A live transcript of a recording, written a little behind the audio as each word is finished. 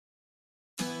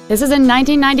This is a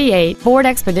 1998 Ford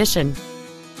Expedition.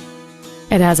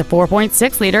 It has a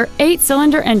 4.6-liter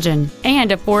 8-cylinder engine and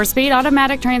a 4-speed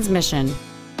automatic transmission.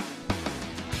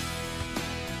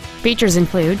 Features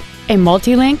include a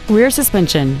multi-link rear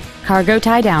suspension, cargo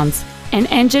tie-downs, an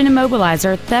engine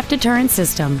immobilizer theft deterrent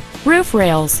system, roof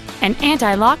rails, an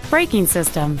anti-lock braking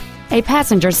system, a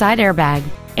passenger side airbag,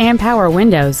 and power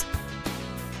windows.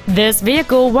 This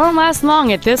vehicle won't last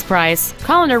long at this price.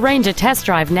 Call and arrange a test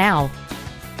drive now.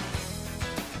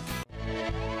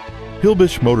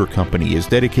 Hilbish Motor Company is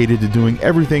dedicated to doing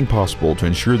everything possible to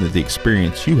ensure that the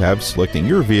experience you have selecting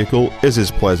your vehicle is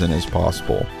as pleasant as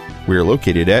possible. We are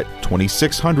located at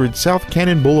 2600 South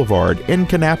Cannon Boulevard in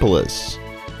Kannapolis.